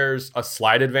think there's a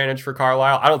slight advantage for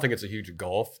Carlisle. I don't think it's a huge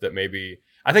gulf that maybe.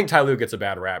 I think TyLue gets a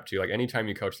bad rap too. Like anytime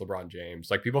you coach LeBron James,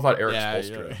 like people thought Eric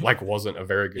Spoelstra wasn't a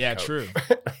very good coach. True.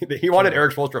 He wanted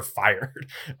Eric Spoelstra fired.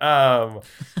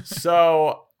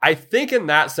 So I think in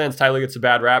that sense, TyLue gets a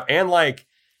bad rap. And like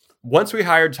once we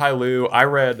hired TyLue, I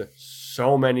read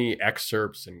so many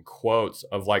excerpts and quotes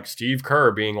of like Steve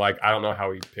Kerr being like, I don't know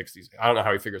how he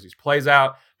figures these plays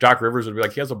out. Doc Rivers would be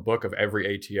like, he has a book of every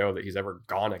ATO that he's ever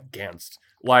gone against.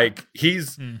 Like,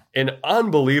 he's an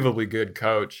unbelievably good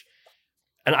coach.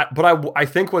 And I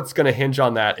think what's going to hinge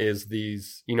on that is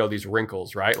these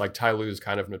wrinkles, right? Like TyLue is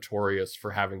kind of notorious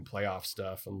for having playoff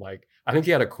stuff. And like, I think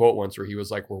he had a quote once where he was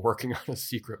like, we're working on a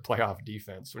secret playoff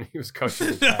defense when he was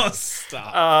coaching. No,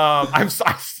 stop.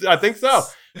 I think so.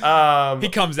 He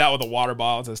comes out with a water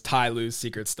bottle that says TyLue's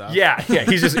secret stuff. Yeah.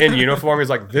 He's just in uniform. He's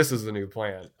like, this is the new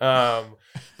plan.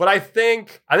 But I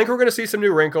think we're going to see some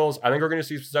new wrinkles. I think we're going to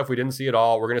see some stuff we didn't see at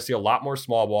all. We're going to see a lot more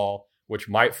small ball, which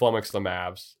might flummox the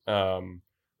Mavs.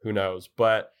 Who knows?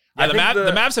 But yeah, the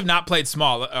Mavs have not played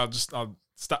small. I'll stop.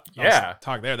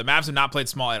 Talk there. The Mavs have not played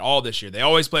small at all this year. They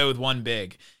always play with one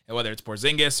big, whether it's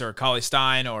Porzingis or Carlisle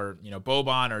Stein or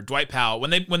Boban or Dwight Powell. When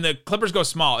the Clippers go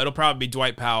small, it'll probably be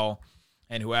Dwight Powell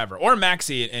and whoever, or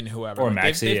Maxey and whoever. Or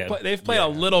Maxey. They've played a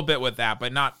little bit with that,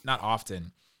 but not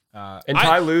often. And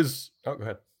TyLue's. Oh, go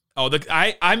ahead.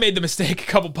 I made the mistake a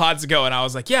couple pods ago, and I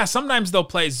was like, yeah, sometimes they'll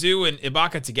play Zoo and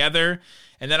Ibaka together.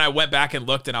 And then I went back and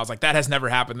looked, and I was like, that has never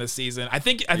happened this season. I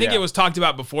think it was talked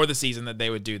about before the season that they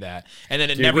would do that, and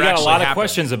then it never actually happened. We got a lot of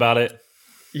questions about it.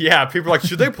 Yeah, people are like,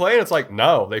 should they play? And it's like,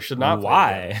 no, they should not.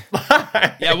 Why?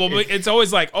 Play. Yeah, well, it's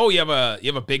always like, oh, you have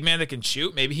a big man that can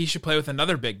shoot. Maybe he should play with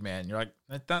another big man. You're like,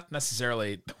 that's not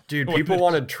necessarily. Dude, people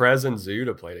wanted Trez and Zoo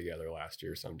to play together last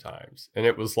year sometimes, and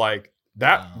it was like.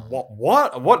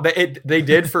 What they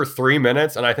did for 3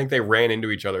 minutes, and I think they ran into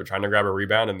each other trying to grab a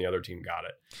rebound, and the other team got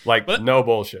it. Like, no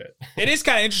bullshit. It is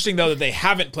kind of interesting though that they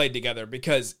haven't played together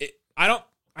because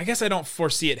I guess I don't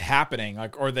foresee it happening,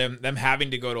 like, or them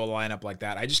having to go to a lineup like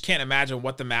that. I just can't imagine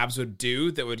what the Mavs would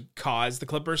do that would cause the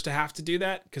Clippers to have to do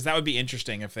that, because that would be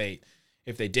interesting if they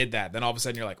did that. Then all of a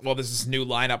sudden you're like, well, this is a new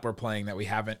lineup we're playing that we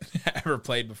haven't ever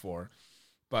played before,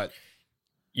 but.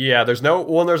 Yeah, there's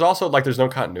also like there's no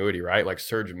continuity, right? Like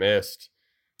Serge missed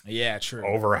true.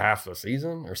 over half the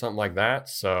season or something like that.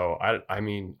 So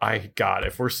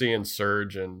if we're seeing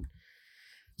Serge and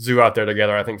Zoo out there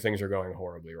together, I think things are going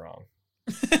horribly wrong.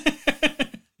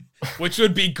 Which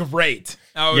would be great.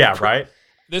 Right?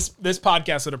 This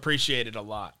podcast would appreciate it a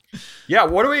lot. Yeah,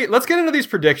 let's get into these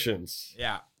predictions.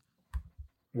 Yeah.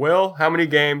 Will, how many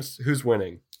games? Who's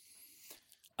winning?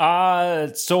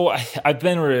 So I've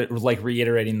been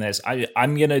reiterating this.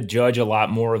 I'm going to judge a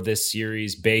lot more of this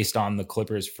series based on the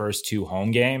Clippers' first 2 home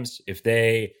games. If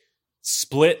they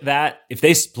split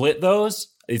those,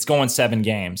 it's going 7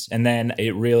 games. And then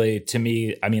it really, to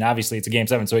me, I mean, obviously it's a game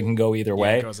 7, so it can go either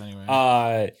way. It goes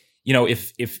anyway.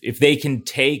 If they can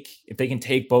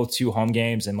take both 2 home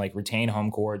games and like retain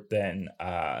home court, then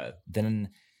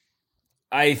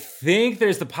I think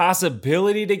there's the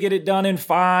possibility to get it done in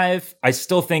 5. I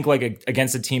still think like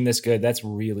against a team this good,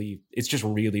 it's just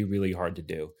really, really hard to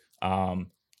do. I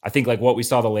think like what we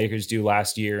saw the Lakers do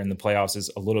last year in the playoffs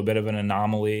is a little bit of an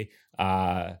anomaly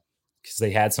because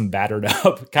they had some battered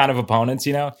up kind of opponents,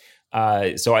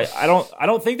 So I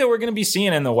don't think that we're going to be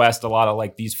seeing in the West a lot of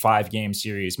like these 5-game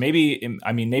series. Maybe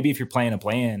if you're playing a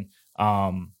play-in,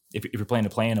 if you're playing a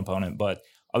play-in opponent, but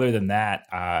other than that,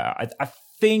 I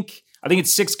think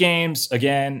it's 6 games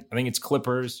again. I think it's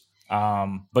Clippers.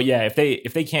 But yeah, if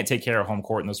they can't take care of home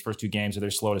court in those first 2 games or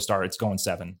they're slow to start, it's going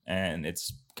 7, and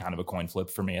it's kind of a coin flip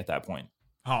for me at that point.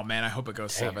 Oh man, I hope it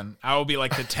goes 7. I will be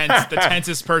like the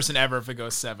tensest person ever if it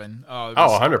goes 7.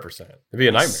 100%. It'd be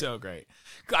a nightmare. So great.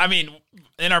 I mean,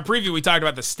 in our preview, we talked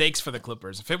about the stakes for the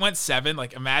Clippers. If it went 7,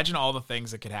 like imagine all the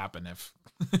things that could happen if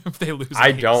they lose.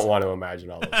 I don't want to imagine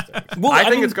all those things. Well, I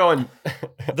think it's going.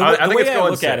 I think it's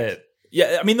going 6.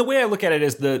 Yeah, I mean, the way I look at it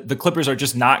is the Clippers are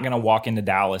just not going to walk into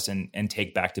Dallas and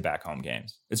take back-to-back home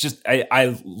games. It's just,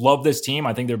 I love this team.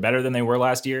 I think they're better than they were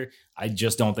last year. I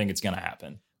just don't think it's going to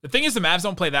happen. The thing is, the Mavs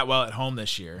don't play that well at home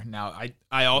this year. Now,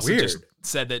 I also just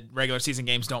said that regular season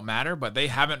games don't matter, but they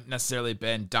haven't necessarily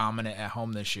been dominant at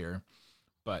home this year.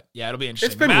 But yeah, it'll be interesting.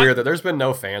 It's been weird that there's been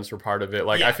no fans for part of it.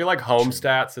 Like, I feel like home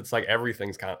stats, it's like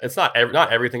everything's kind of, it's not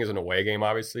everything is an away game,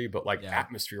 obviously, but like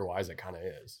atmosphere wise, it kind of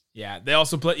is. Yeah. They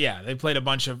also play, they played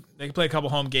a couple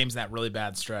home games in that really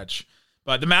bad stretch.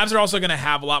 But the Mavs are also going to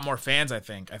have a lot more fans, I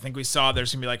think. I think we saw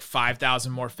there's going to be like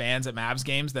 5,000 more fans at Mavs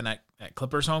games than at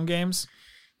Clippers home games.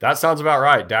 That sounds about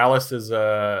right. Dallas is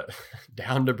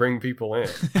down to bring people in.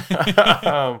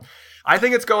 I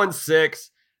think it's going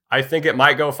 6. I think it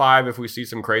might go 5 if we see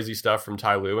some crazy stuff from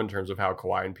TyLue in terms of how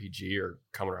Kawhi and PG are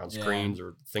coming around screens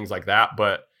or things like that.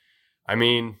 But, I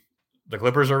mean, the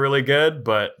Clippers are really good,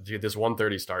 but dude, this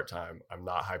 1:30 start time, I'm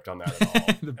not hyped on that at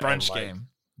all. The brunch game.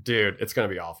 Dude, it's going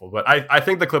to be awful. But I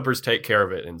think the Clippers take care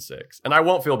of it in 6. And I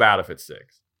won't feel bad if it's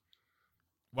 6.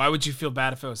 Why would you feel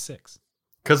bad if it was 6?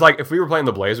 Because, like, if we were playing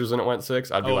the Blazers and it went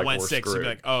 6, I'd be like, we're 6, screwed. You'd be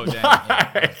like, oh,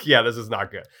 damn. Yeah, this is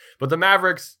not good. But the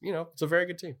Mavericks, it's a very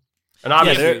good team. And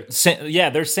obviously,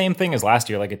 they're same thing as last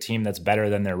year, like a team that's better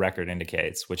than their record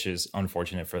indicates, which is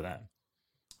unfortunate for them.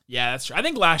 Yeah, that's true. I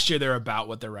think last year they're about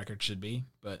what their record should be,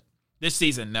 but this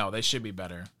season, no, they should be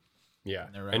better. Yeah.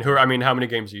 And how many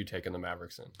games are you taking the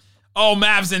Mavericks in? Oh,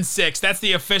 Mavs in 6. That's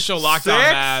the official Locked On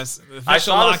Mavs. I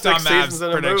saw Locked On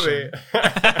Mavs prediction.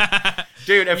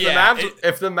 Dude, if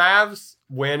the Mavs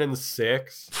win in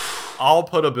 6, I'll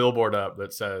put a billboard up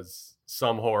that says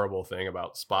some horrible thing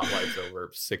about spotlights over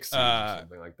 6 seasons or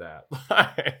something like that.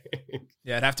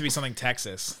 Yeah, it'd have to be something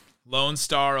Texas. Lone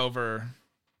Star over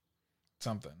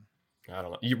something. I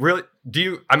don't know. You really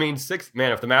 6,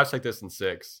 man, if the Mavs take this in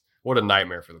 6, what a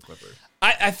nightmare for the Clippers.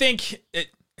 I think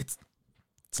it's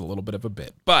a little bit of a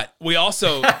bit, but we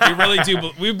really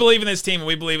do. We believe in this team, and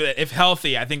we believe that if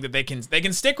healthy, I think that they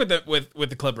can stick with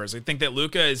the Clippers. I think that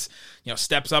Luka is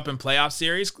steps up in playoff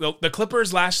series. The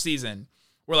Clippers last season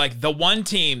were like the one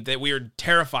team that we were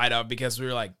terrified of because we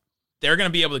were like they're going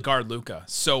to be able to guard Luka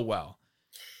so well,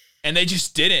 and they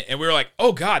just didn't. And we were like,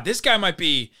 oh god, this guy might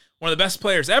be one of the best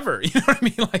players ever. You know what I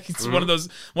mean? Like it's one of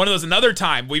those. Another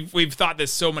time we've thought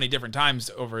this so many different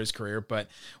times over his career, but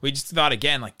we just thought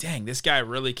again, like, dang, this guy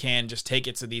really can just take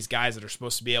it to these guys that are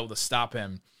supposed to be able to stop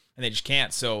him, and they just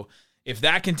can't. So if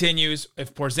that continues,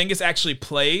 if Porzingis actually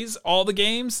plays all the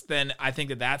games, then I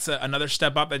think that's another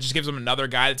step up. That just gives him another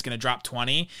guy that's going to drop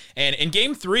 20. And in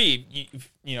Game 3, if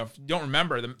you don't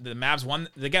remember, the Mavs won.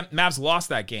 The Mavs lost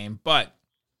that game, but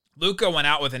Luka went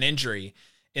out with an injury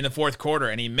in the fourth quarter,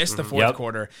 and he missed the fourth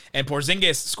quarter. And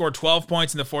Porzingis scored 12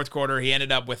 points in the fourth quarter. He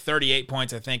ended up with 38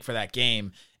 points, I think, for that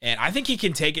game. And I think he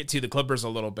can take it to the Clippers a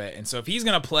little bit. And so if he's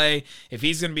going to play, if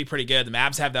he's going to be pretty good, the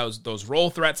Mavs have those roll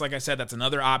threats. Like I said, that's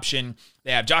another option.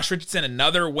 They have Josh Richardson,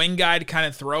 another wing guy to kind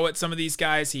of throw at some of these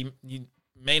guys. He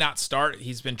may not start.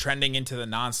 He's been trending into the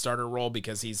non-starter role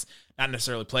because he's not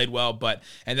necessarily played well.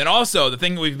 And then also the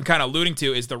thing we've been kind of alluding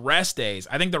to is the rest days.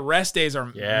 I think the rest days are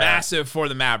massive for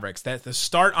the Mavericks. That the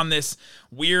start on this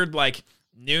weird like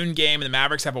noon game, and the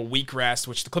Mavericks have a week rest,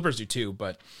 which the Clippers do too,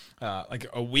 but like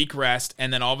a week rest,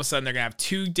 and then all of a sudden they're gonna have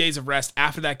 2 days of rest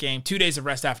after that game, 2 days of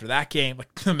rest after that game.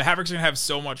 Like the Mavericks are gonna have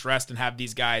so much rest and have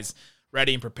these guys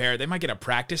ready and prepared. They might get a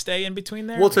practice day in between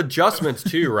there. Well, it's adjustments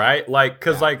too, right? Like,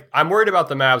 because like I'm worried about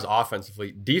the Mavs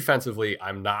offensively. Defensively,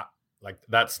 I'm not. Like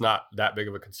that's not that big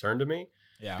of a concern to me.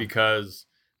 Yeah. Because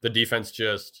the defense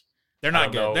just they're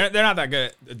not good. They're not that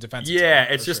good at defensive. Yeah,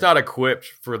 it's just not equipped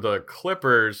for the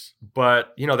Clippers.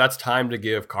 But that's time to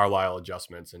give Carlisle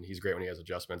adjustments, and he's great when he has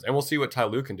adjustments. And we'll see what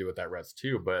TyLue can do with that rest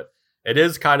too. But it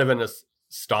is kind of an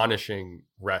astonishing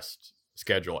rest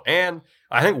schedule. And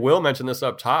I think Will mentioned this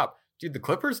up top. Dude, the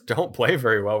Clippers don't play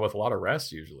very well with a lot of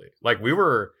rest usually. Like we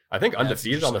were, I think,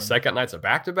 undefeated on the second nights of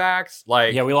back-to-backs.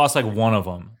 Like, yeah, we lost like one of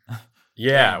them.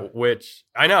 Yeah, which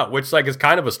like is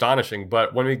kind of astonishing.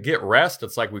 But when we get rest,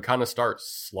 it's like we kind of start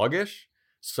sluggish.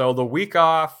 So the week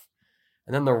off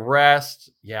and then the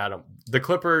rest, the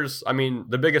Clippers, I mean,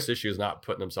 the biggest issue is not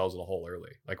putting themselves in a hole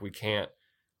early. Like we can't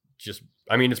just,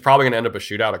 I mean, it's probably going to end up a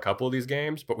shootout a couple of these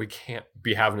games, but we can't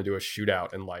be having to do a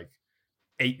shootout in like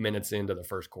 8 minutes into the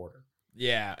first quarter.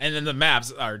 Yeah, and then the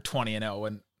Mavs are 20-0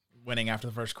 and winning after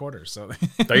the first quarter. So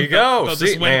there you go.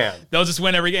 They'll just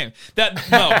win every game.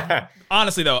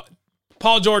 Honestly though,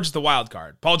 Paul George is the wild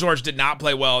card. Paul George did not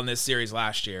play well in this series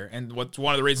last year, and what's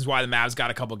one of the reasons why the Mavs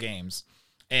got a couple games.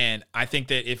 And I think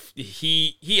that if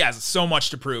he has so much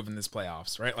to prove in this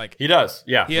playoffs, right? Like he does,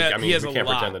 yeah. He has we can't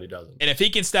pretend that he doesn't. And if he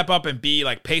can step up and be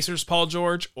like Pacers Paul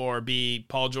George, or be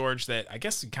Paul George that I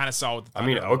guess you kind of saw with the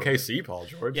Thunder. OKC Paul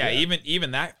George. Yeah,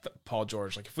 even that Paul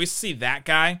George. Like if we see that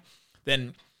guy,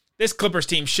 then this Clippers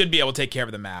team should be able to take care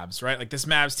of the Mavs, right? Like this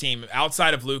Mavs team,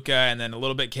 outside of Luka and then a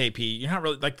little bit KP, you're not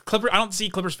really like Clippers. I don't see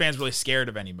Clippers fans really scared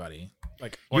of anybody.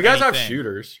 Like you guys have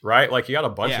shooters, right? Like you got a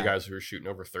bunch of guys who are shooting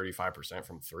over 35%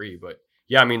 from three. But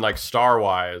yeah, I mean, like star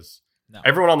wise,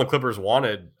 everyone on the Clippers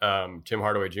wanted Tim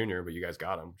Hardaway Jr., but you guys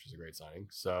got him, which is a great signing.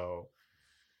 So,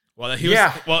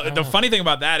 the funny thing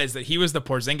about that is that he was the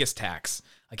Porzingis tax.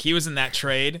 Like he was in that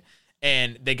trade.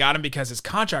 And they got him because his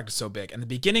contract is so big. And the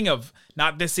beginning of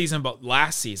not this season, but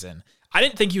last season, I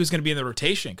didn't think he was going to be in the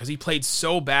rotation because he played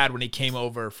so bad when he came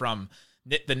over from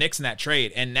the Knicks in that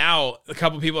trade. And now a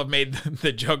couple of people have made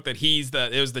the joke that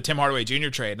it was the Tim Hardaway Jr.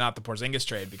 trade, not the Porzingis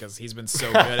trade, because he's been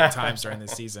so good at times during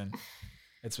this season.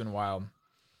 It's been wild.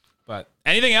 But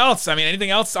anything else? I mean, anything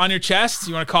else on your chest?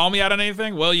 You want to call me out on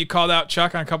anything? Well, you called out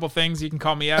Chuck on a couple things. You can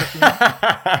call me out if you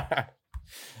want.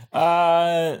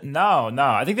 No.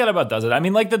 I think that about does it. I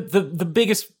mean, like the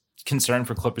biggest concern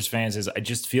for Clippers fans is I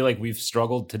just feel like we've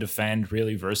struggled to defend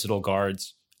really versatile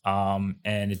guards. And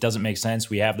it doesn't make sense.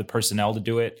 We have the personnel to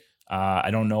do it.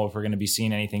 I don't know if we're going to be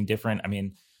seeing anything different. I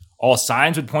mean, all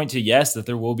signs would point to yes, that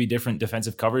there will be different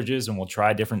defensive coverages and we'll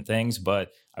try different things.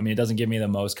 But I mean, it doesn't give me the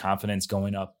most confidence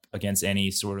going up against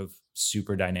any sort of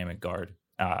super dynamic guard.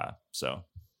 So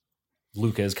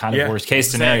Luka is kind of worst case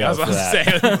scenario for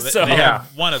that. So yeah,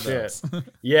 one of those.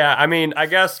 Yeah, I mean, I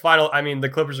guess the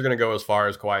Clippers are going to go as far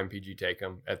as Kawhi and PG take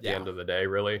them at the end of the day,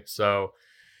 really. So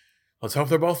let's hope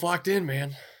they're both locked in,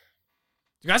 man.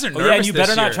 You guys are nervous. And you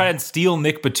better not try and steal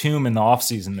Nick Batum in the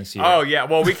offseason this year. Oh, yeah.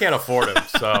 Well, we can't afford him.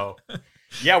 So,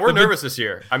 yeah, we're nervous this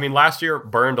year. I mean, last year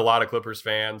burned a lot of Clippers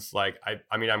fans. Like,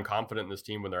 I mean, I'm confident in this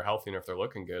team when they're healthy and if they're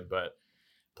looking good, but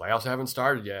playoffs haven't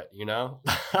started yet, you know?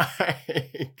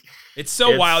 It's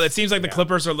wild. It seems like the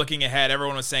Clippers are looking ahead.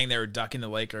 Everyone was saying they were ducking the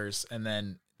Lakers, and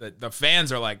then the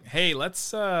fans are like, hey,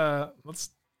 let's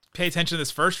pay attention to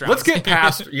this first round. Let's get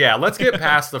past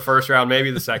the first round,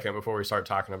 maybe the second, before we start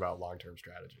talking about long-term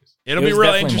strategies. It'll be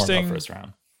really interesting. First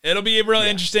round. It'll be really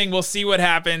interesting. We'll see what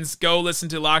happens. Go listen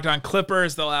to Locked On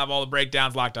Clippers. They'll have all the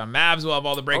breakdowns. Locked On Mavs will have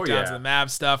all the breakdowns of the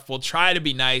Mavs stuff. We'll try to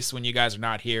be nice when you guys are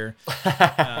not here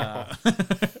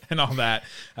and all that.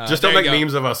 Just don't make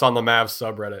memes of us on the Mavs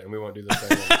subreddit, and we won't do the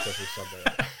same on the Clippers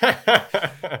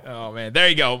subreddit. Oh man, there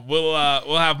you go. We'll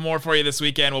have more for you this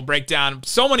weekend. We'll break down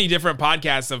so many different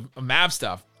podcasts of Mavs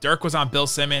stuff. Dirk was on Bill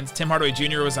Simmons. Tim Hardaway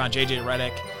Jr. was on JJ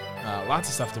Redick. Lots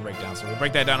of stuff to break down. So we'll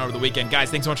break that down over the weekend.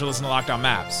 Guys, thanks so much for listening to Locked On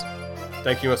Mavs.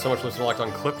 Thank you so much for listening to Locked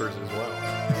On Clippers as well.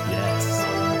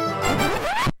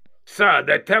 Yes. So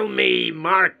they tell me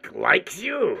Mark likes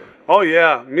you. Oh,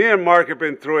 yeah. Me and Mark have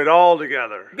been through it all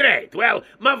together. Great. Well,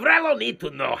 Mavrello need to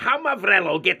know how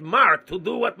Mavrello get Mark to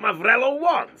do what Mavrello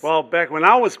wants. Well, back when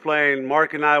I was playing,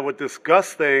 Mark and I would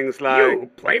discuss things like... You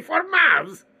play for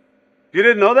Mavs? You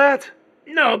didn't know that?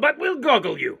 No, but we'll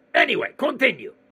Google you. Anyway, continue.